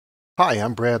Hi,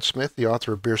 I'm Brad Smith, the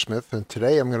author of BeerSmith, and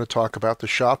today I'm going to talk about the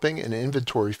shopping and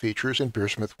inventory features in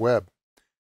BeerSmith Web.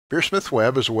 BeerSmith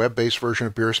Web is a web-based version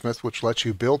of BeerSmith which lets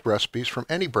you build recipes from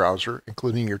any browser,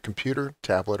 including your computer,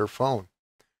 tablet, or phone.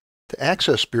 To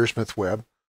access BeerSmith Web,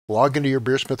 log into your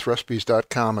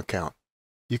BeerSmithRecipes.com account.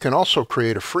 You can also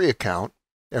create a free account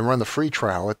and run the free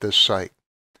trial at this site.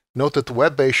 Note that the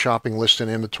web-based shopping list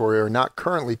and inventory are not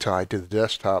currently tied to the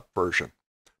desktop version,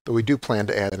 though we do plan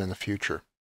to add it in the future.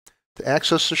 To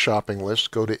access the shopping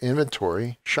list, go to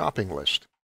Inventory, Shopping List.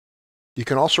 You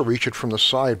can also reach it from the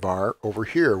sidebar over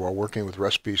here while working with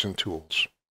recipes and tools.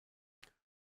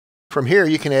 From here,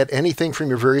 you can add anything from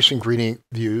your various ingredient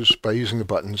views by using the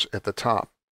buttons at the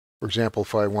top. For example,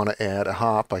 if I want to add a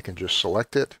hop, I can just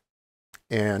select it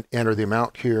and enter the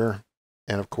amount here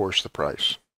and, of course, the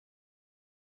price.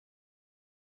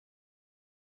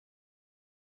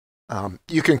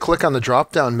 You can click on the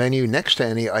drop-down menu next to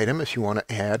any item if you want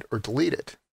to add or delete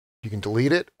it. You can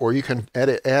delete it, or you can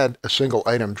add a single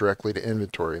item directly to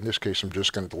inventory. In this case, I'm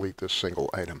just going to delete this single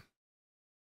item.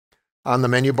 On the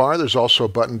menu bar, there's also a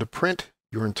button to print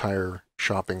your entire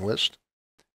shopping list,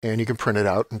 and you can print it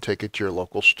out and take it to your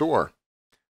local store.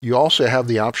 You also have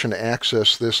the option to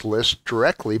access this list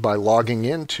directly by logging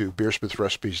into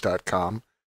BeerSmithRecipes.com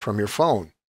from your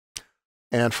phone.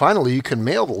 And finally, you can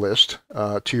mail the list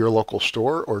to your local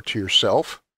store or to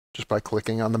yourself just by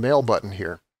clicking on the mail button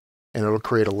here. And it'll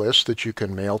create a list that you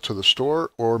can mail to the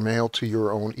store or mail to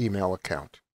your own email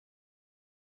account.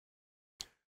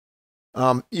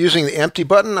 Using the empty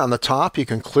button on the top, you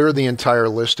can clear the entire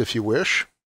list if you wish.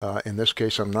 In this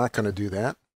case, I'm not going to do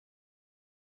that.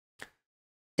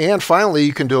 And finally,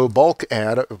 you can do a bulk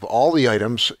add of all the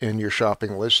items in your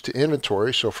shopping list to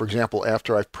inventory. So for example,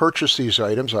 after I've purchased these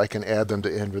items, I can add them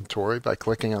to inventory by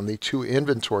clicking on the To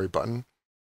Inventory button.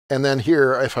 And then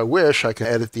here, if I wish, I can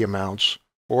edit the amounts,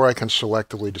 or I can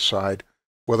selectively decide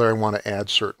whether I want to add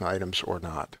certain items or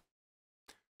not.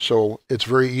 So it's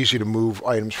very easy to move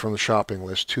items from the shopping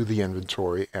list to the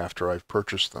inventory after I've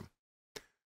purchased them.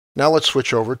 Now let's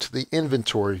switch over to the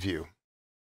inventory view.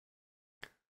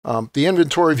 The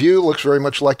inventory view looks very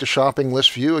much like the shopping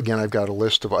list view. Again, I've got a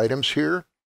list of items here.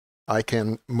 I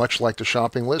can, much like the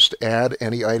shopping list, add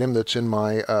any item that's in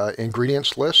my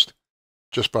ingredients list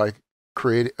just by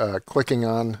clicking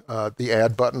on the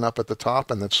Add button up at the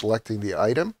top and then selecting the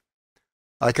item.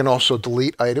 I can also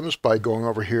delete items by going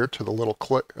over here to the little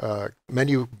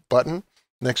menu button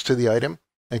next to the item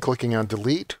and clicking on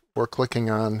Delete, or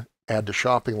clicking on Add to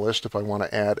Shopping List if I want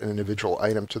to add an individual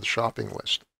item to the shopping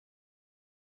list.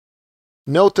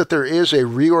 Note that there is a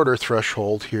reorder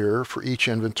threshold here for each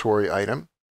inventory item,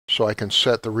 so I can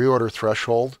set the reorder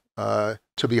threshold to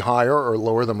be higher or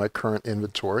lower than my current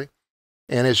inventory.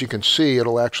 And as you can see,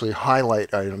 it'll actually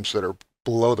highlight items that are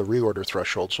below the reorder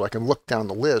threshold, so I can look down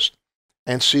the list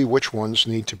and see which ones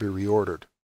need to be reordered.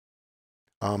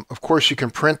 Of course, you can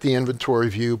print the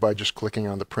inventory view by just clicking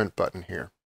on the Print button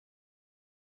here.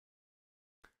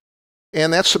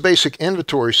 And that's the basic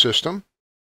inventory system.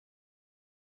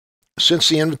 Since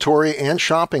the inventory and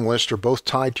shopping list are both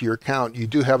tied to your account, you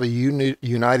do have a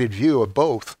united view of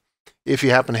both if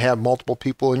you happen to have multiple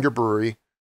people in your brewery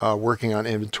working on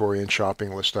inventory and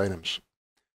shopping list items.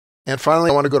 And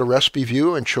finally, I want to go to Recipe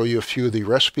View and show you a few of the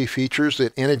recipe features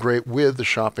that integrate with the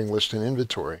shopping list and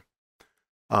inventory.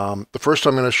 The first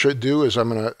I'm going to do is I'm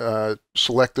going to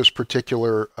select this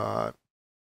particular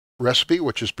recipe,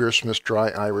 which is BeerSmith's Dry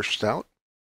Irish Stout,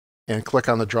 and click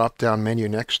on the drop-down menu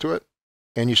next to it.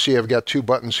 And you see I've got two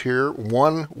buttons here,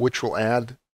 one which will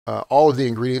add all of the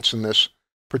ingredients in this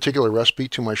particular recipe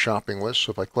to my shopping list.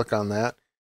 So if I click on that,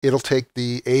 it'll take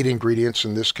the 8 ingredients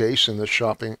in this case in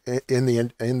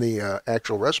the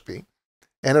actual recipe,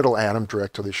 and it'll add them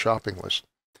direct to the shopping list.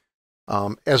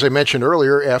 As I mentioned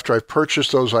earlier, after I've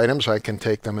purchased those items, I can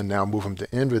take them and now move them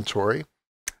to inventory.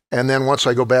 And then once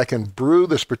I go back and brew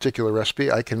this particular recipe,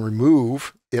 I can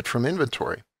remove it from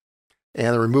inventory.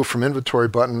 And the Remove from Inventory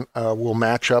button will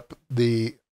match up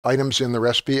the items in the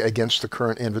recipe against the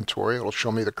current inventory. It'll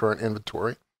show me the current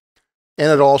inventory. And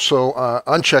it also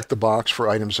uncheck the box for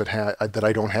items that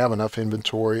I don't have enough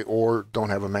inventory or don't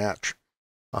have a match.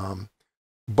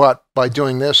 But by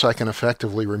doing this, I can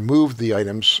effectively remove the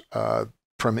items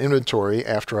from inventory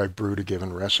after I've brewed a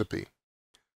given recipe.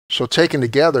 So taken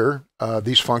together,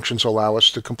 these functions allow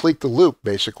us to complete the loop,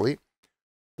 basically,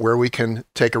 where we can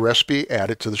take a recipe, add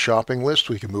it to the shopping list.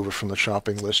 We can move it from the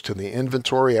shopping list to the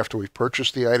inventory after we've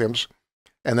purchased the items.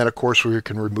 And then, of course, we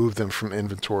can remove them from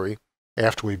inventory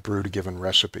after we've brewed a given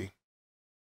recipe.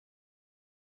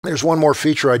 There's one more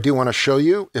feature I do want to show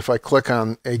you. If I click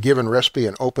on a given recipe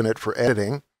and open it for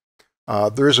editing,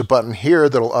 There is a button here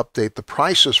that'll update the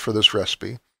prices for this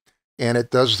recipe, and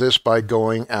it does this by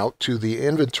going out to the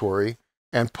inventory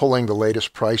and pulling the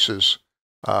latest prices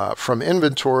from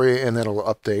inventory, and then it'll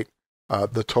update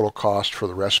the total cost for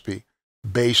the recipe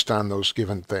based on those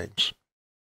given things.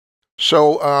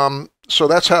 So,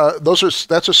 that's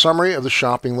a summary of the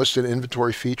shopping list and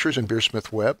inventory features in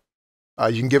BeerSmith Web.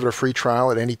 You can give it a free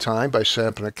trial at any time by setting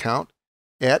up an account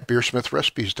at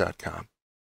BeerSmithRecipes.com.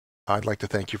 I'd like to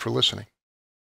thank you for listening.